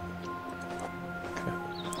 Okay.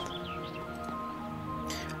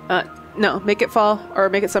 No, make it fall, or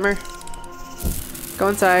make it summer. Go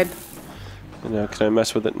inside. Now, can I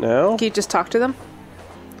mess with it now? Can you just talk to them?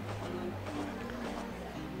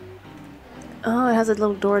 Oh, it has a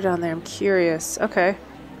little door down there. I'm curious. Okay.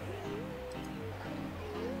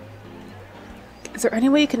 Is there any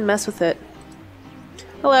way you can mess with it?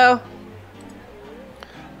 Hello.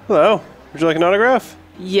 Hello. Would you like an autograph?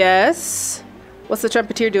 Yes. What's the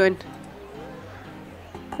trumpeter doing?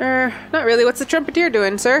 Not really. What's the trumpeter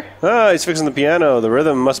doing, sir? Ah, he's fixing the piano. The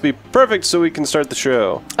rhythm must be perfect so we can start the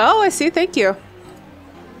show. Oh, I see. Thank you.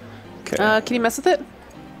 Okay. Can you mess with it?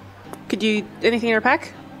 Could you... anything in your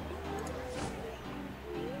pack?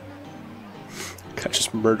 God,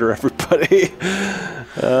 just murder everybody.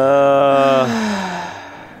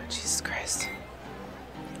 Jesus Christ.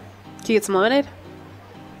 Can you get some lemonade?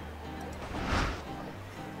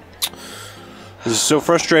 This is so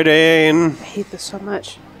frustrating. I hate this so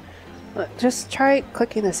much. Look, just try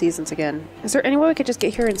clicking the seasons again. Is there any way we could just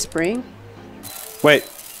get here in spring? Wait.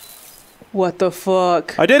 What the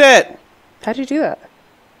fuck? I did it! How'd you do that?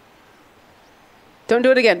 Don't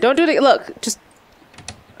do it again. Don't do it again. Look, just...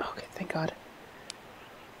 Okay, thank God.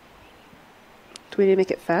 Do we need to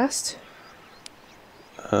make it fast?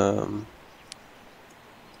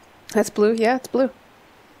 That's blue. Yeah, it's blue.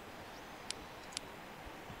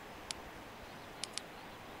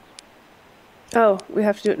 Oh, we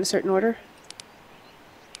have to do it in a certain order?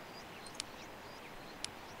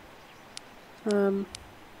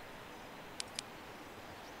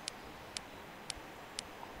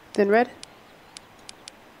 Then red?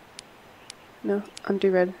 No,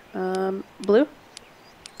 undo red. Blue?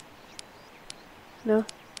 No?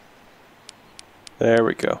 There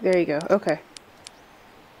we go. There you go. Okay.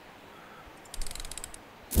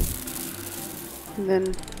 And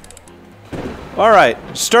then... Alright,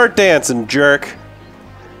 start dancing, jerk.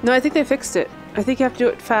 No, I think they fixed it. I think you have to do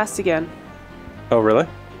it fast again. Oh, really?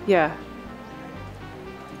 Yeah.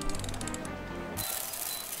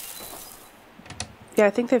 Yeah, I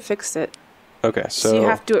think they fixed it. Okay, So you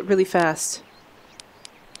have to do it really fast.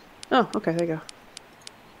 Oh, okay, there you go.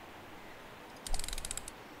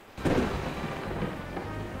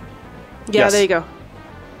 Yeah, Yes. there you go.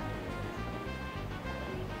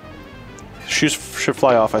 Shoes should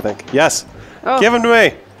fly off, I think. Yes! Oh, Give them to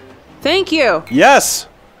me! thank you! Yes!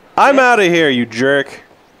 I'm out of here, you jerk!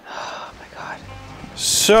 Oh my God.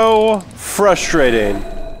 So frustrating.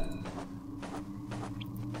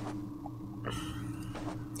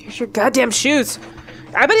 Here's your goddamn shoes!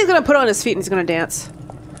 I bet he's gonna put on his feet and he's gonna dance.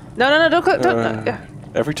 No, no, no, don't click, don't, no, yeah.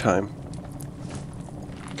 Every time.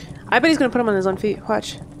 I bet he's gonna put them on his own feet.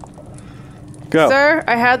 Watch. Go. Sir,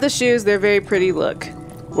 I have the shoes. They're very pretty. Look.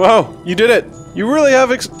 Whoa, you did it! You really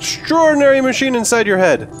have extraordinary machine inside your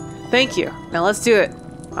head. Thank you. Now let's do it.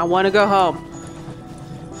 I want to go home.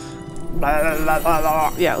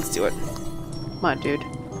 Yeah, let's do it. Come on, dude.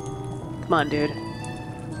 Come on, dude.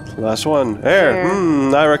 Last one. There.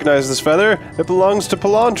 I recognize this feather. It belongs to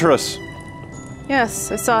Pelantris. Yes,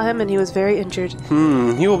 I saw him and he was very injured.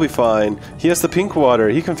 He will be fine. He has the pink water.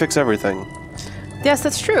 He can fix everything. Yes,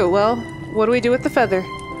 that's true. Well, what do we do with the feather?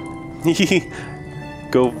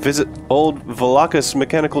 Go visit old Volakis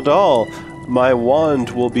mechanical doll. My wand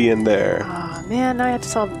will be in there. Oh man, now I have to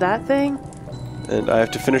solve that thing? And I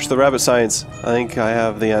have to finish the rabbit science. I think I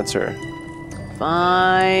have the answer.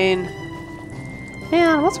 Fine.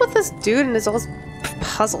 Man, what's with this dude and all his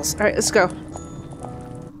puzzles? Alright, let's go.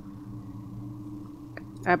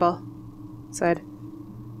 Eyeball. Side.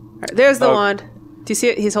 Alright, there's the wand. Do you see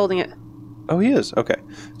it? He's holding it. Oh, he is? Okay.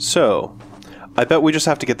 So, I bet we just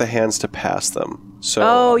have to get the hands to pass them. So.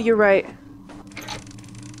 Oh, you're right.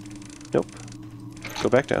 Nope. Go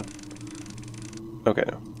back down. Okay,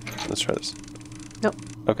 no. Let's try this. Nope.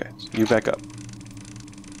 Okay, so you back up.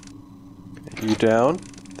 You down.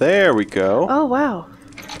 There we go. Oh, wow.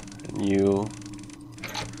 And you...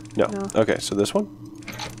 No. Okay, so this one?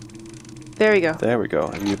 There we go. There we go.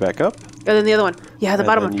 And you back up. And then the other one. Yeah, the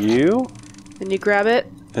bottom one. And then you. Then you grab it.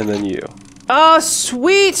 And then you. Oh,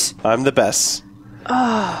 sweet! I'm the best.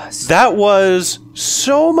 Oh, That was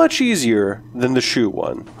so much easier than the shoe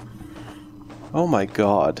one. Oh my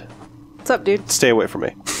god. what's up, dude? Stay away from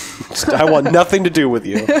me. I want nothing to do with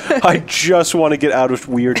you. I just want to get out of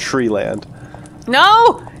weird tree land.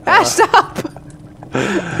 No! Stop!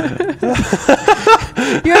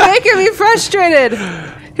 You're making me frustrated.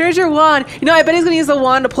 Here's your wand. You know, I bet he's gonna use the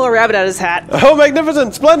wand to pull a rabbit out of his hat. Oh,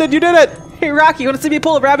 magnificent! Splendid! You did it! Hey, Rocky, you want to see me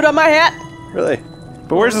pull a rabbit out of my hat? Really?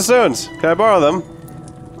 But where's the stones? Can I borrow them?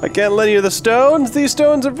 I can't lend you the stones. These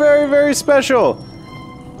stones are very, very special.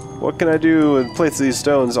 What can I do with place these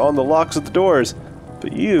stones on the locks of the doors?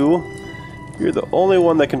 But you're the only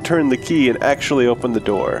one that can turn the key and actually open the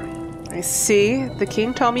door. I see. The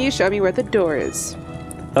king told me you showed me where the door is.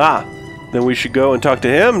 Ah, then we should go and talk to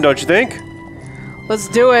him, don't you think? Let's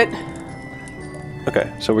do it.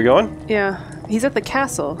 Okay, so we going? Yeah, he's at the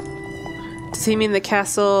castle. Does he mean the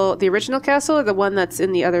castle, the original castle, or the one that's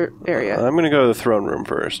in the other area? I'm gonna go to the throne room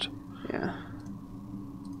first. Yeah.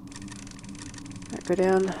 Right, go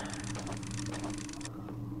down.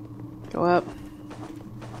 Go up.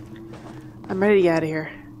 I'm ready to get out of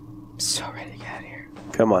here. I'm so ready to get out of here.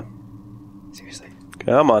 Come on. Seriously.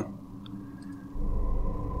 Come on.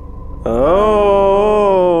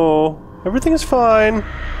 Oh, everything is fine.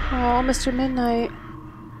 Oh, Mr. Midnight.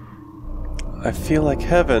 I feel like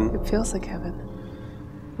heaven. It feels like heaven.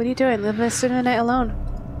 What are you doing? Leave Mr. Midnight alone.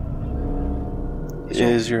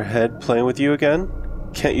 Is your head playing with you again?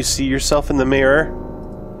 Can't you see yourself in the mirror?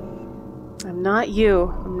 I'm not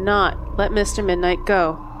you. I'm not. Let Mr. Midnight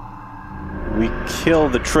go. We kill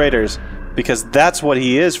the traitors, because that's what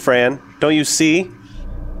he is, Fran. Don't you see?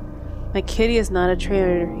 My kitty is not a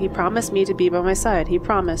traitor. He promised me to be by my side. He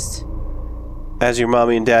promised. As your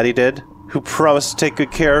mommy and daddy did, who promised to take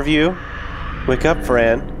good care of you. Wake up,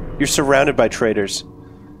 Fran. You're surrounded by traitors.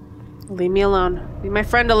 Leave me alone. Leave my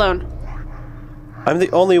friend alone. I'm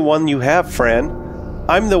the only one you have, Fran.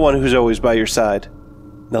 I'm the one who's always by your side.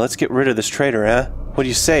 Now let's get rid of this traitor, huh? What do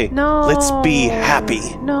you say? No. Let's be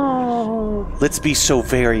happy. No. Let's be so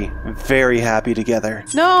very, very happy together.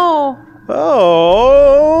 No.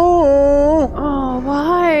 Oh. Oh,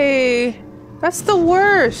 why? That's the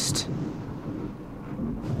worst.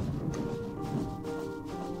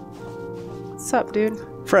 What's up, dude?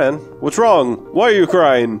 Fran, what's wrong? Why are you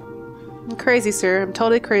crying? I'm crazy, sir. I'm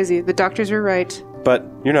totally crazy. The doctors were right. But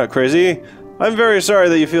you're not crazy. I'm very sorry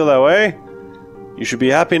that you feel that way. You should be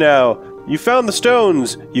happy now. You found the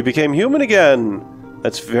stones. You became human again.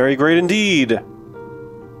 That's very great indeed.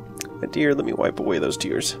 My dear, let me wipe away those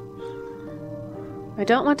tears. I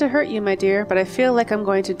don't want to hurt you, my dear, but I feel like I'm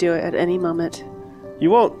going to do it at any moment.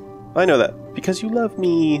 You won't. I know that. Because you love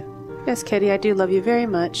me. Yes, Kitty, I do love you very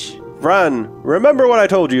much. Fran, remember what I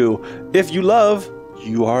told you. If you love,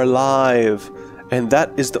 you are alive. And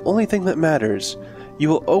that is the only thing that matters. You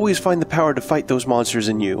will always find the power to fight those monsters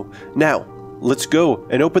in you. Now, let's go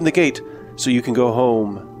and open the gate so you can go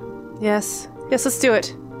home. Yes. Yes, let's do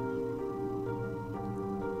it.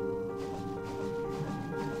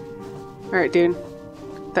 Alright, dude.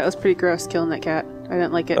 That was pretty gross, killing that cat. I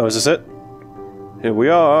didn't like it. Oh, is this it? Here we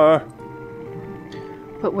are.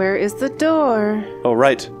 But where is the door? Oh,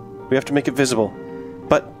 right. We have to make it visible.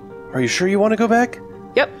 But, are you sure you want to go back?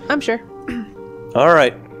 Yep, I'm sure.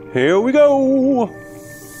 Alright, here we go!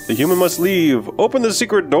 The human must leave. Open the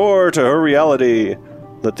secret door to her reality.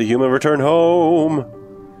 Let the human return home.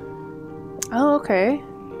 Oh, okay.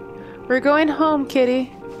 We're going home,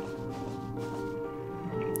 Kitty.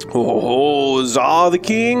 Oh, Za the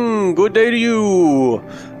King! Good day to you!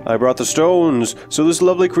 I brought the stones, so this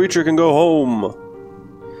lovely creature can go home.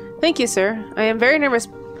 Thank you, sir. I am very nervous.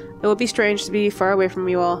 It will be strange to be far away from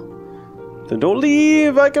you all. Then don't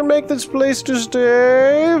leave. I can make this place to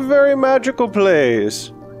stay. Very magical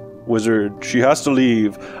place. Wizard, she has to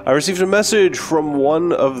leave. I received a message from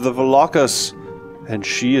one of the Valakas, and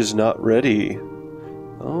she is not ready.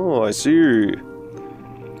 Oh, I see.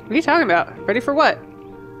 What are you talking about? Ready for what?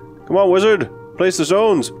 Come on, wizard. Place the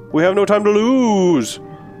stones. We have no time to lose.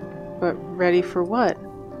 But ready for what?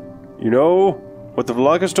 You know what the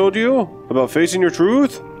Valakas told you about facing your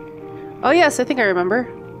truth? Oh yes, I think I remember.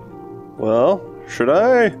 Well, should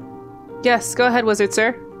I? Yes, go ahead, wizard,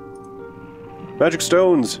 sir. Magic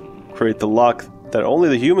stones. Create the lock that only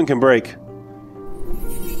the human can break.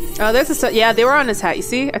 Oh, there's a yeah, they were on his hat, you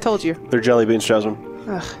see? I told you. They're jelly beans, Jasmine.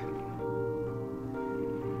 Ugh.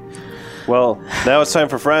 Well, now it's time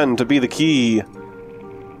for Fran to be the key.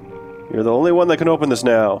 You're the only one that can open this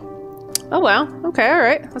now. Oh well, okay,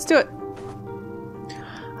 alright, let's do it.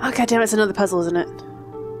 Oh goddammit, it's another puzzle, isn't it?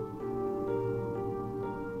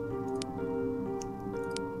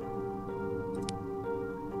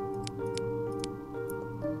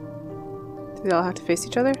 Do they all have to face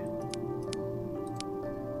each other?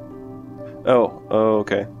 Oh,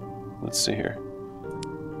 okay. Let's see here.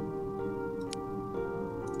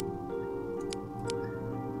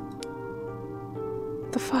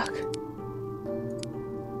 The fuck?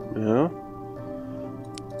 Yeah,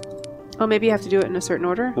 Oh, maybe you have to do it in a certain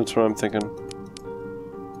order? that's what I'm thinking.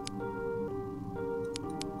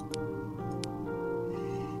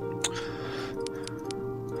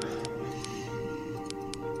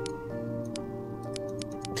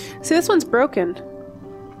 See, this one's broken.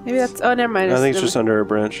 Maybe that's... Oh, never mind. I think it's just under a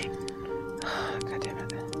branch. God damn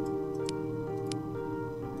it.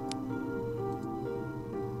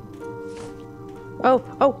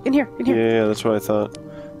 Oh, in here, in here. Yeah, that's what I thought.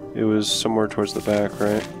 It was somewhere towards the back,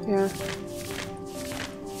 right? Yeah.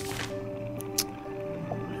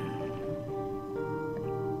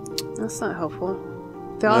 That's not helpful.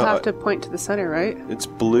 They all No, have to point to the center, right? It's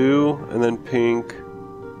blue and then pink.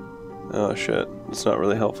 Oh shit, it's not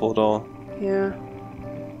really helpful at all. Yeah.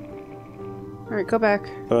 Alright, go back.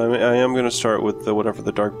 But I am going to start with the whatever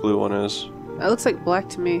the dark blue one is. That looks like black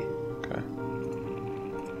to me. Okay.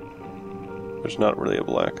 There's not really a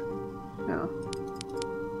black. No.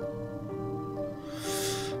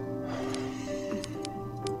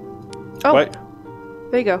 Oh! Wait.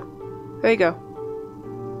 There you go. There you go.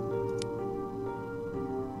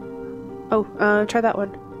 Oh, try that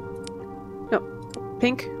one. No.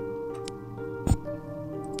 Pink.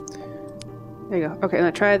 There you go. Okay,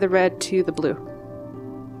 now try the red to the blue.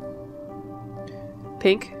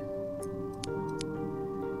 Pink.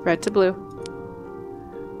 Red to blue.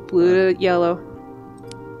 Blue to yellow.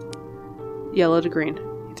 yellow to green.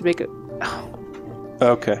 To make it...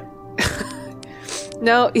 Okay.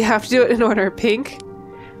 No, you have to do it in order. Pink,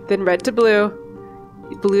 then red to blue,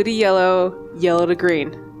 blue to yellow, yellow to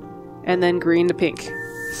green, and then green to pink.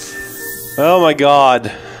 Oh my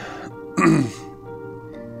god.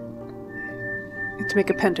 To make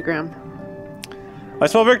a pentagram. I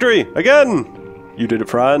smell victory! Again! You did it,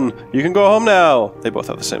 Fran. You can go home now. They both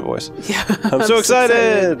have the same voice. Yeah. I'm so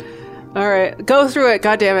excited! Alright, go through it.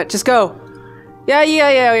 God damn it. Just go. Yeah,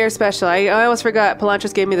 you're special. I almost forgot.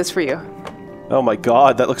 Palantros gave me this for you. Oh my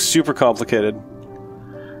god, that looks super complicated.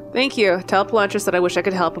 Thank you. Tell Palantros that I wish I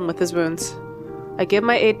could help him with his wounds. I give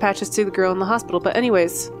my aid patches to the girl in the hospital, but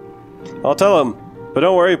anyways. I'll tell him. But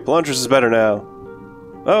don't worry, Palantros is better now.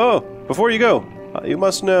 Oh, before you go, you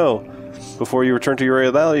must know. Before you return to your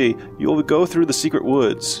reality, you will go through the secret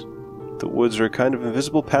woods. The woods are a kind of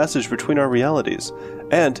invisible passage between our realities,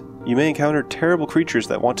 and you may encounter terrible creatures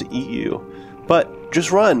that want to eat you. But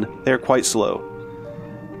just run, they are quite slow.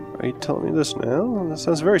 Are you telling me this now? That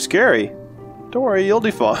sounds very scary. Don't worry, you'll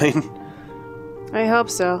be fine. I hope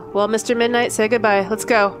so. Well, Mr. Midnight, say goodbye. Let's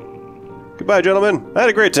go. Goodbye, gentlemen. I had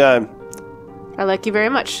a great time. I like you very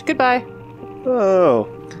much. Goodbye. Oh.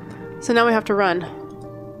 So now we have to run.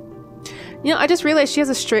 You know, I just realized she has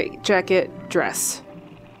a straitjacket dress.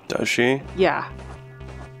 Does she? Yeah.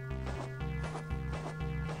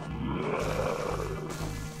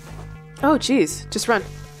 Oh, jeez. Just run.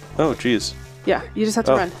 Oh, jeez. Yeah, you just have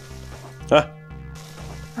to run. Huh?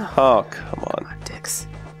 Oh, come on. Dicks.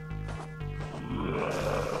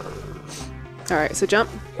 Alright, so jump.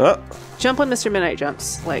 Jump when Mr. Midnight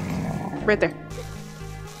jumps. Like, right there.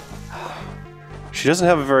 She doesn't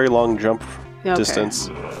have a very long jump distance.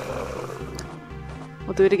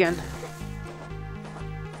 We'll do it again.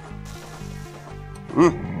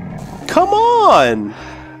 Come on!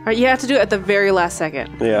 Alright, you have to do it at the very last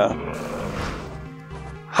second. Yeah.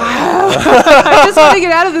 I just want to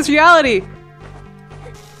get out of this reality.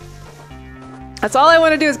 That's all I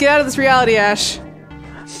want to do is get out of this reality, Ash.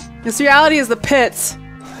 This reality is the pits.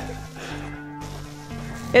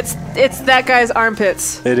 It's that guy's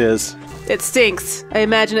armpits. It is. It stinks. I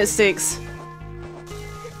imagine it stinks.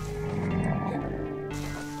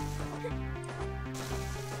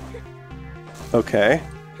 Okay.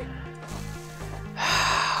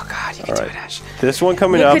 Oh god, you can do it, Ash. This one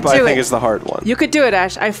coming up, I think, is the hard one. You could do it,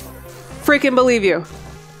 Ash. I freaking believe you.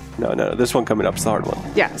 No, this one coming up is the hard one.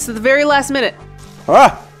 Yeah, so the very last minute.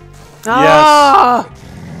 Ah! Oh!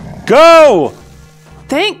 Yes! Go!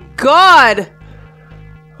 Thank God!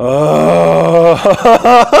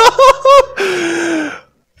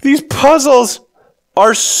 These puzzles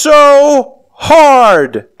are so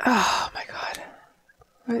hard! Oh my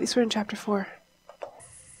god. These were in chapter 4.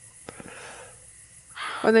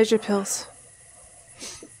 Oh, there's your pills.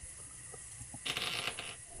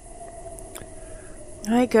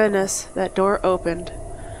 My goodness, that door opened.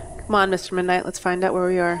 Come on, Mr. Midnight, let's find out where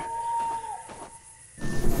we are.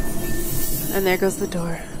 And there goes the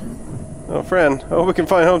door. Oh, Fran, I hope we can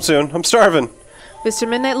find home soon. I'm starving. Mr.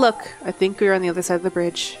 Midnight, look. I think we are on the other side of the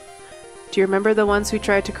bridge. Do you remember the ones who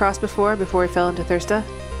tried to cross before we fell into Thirsta?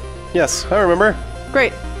 Yes, I remember.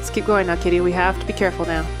 Great. Let's keep going now, Kitty. We have to be careful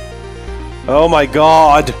now. Oh my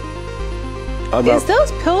god! Is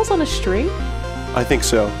those pills on a string? I think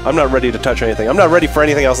so. I'm not ready to touch anything. I'm not ready for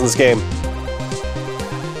anything else in this game.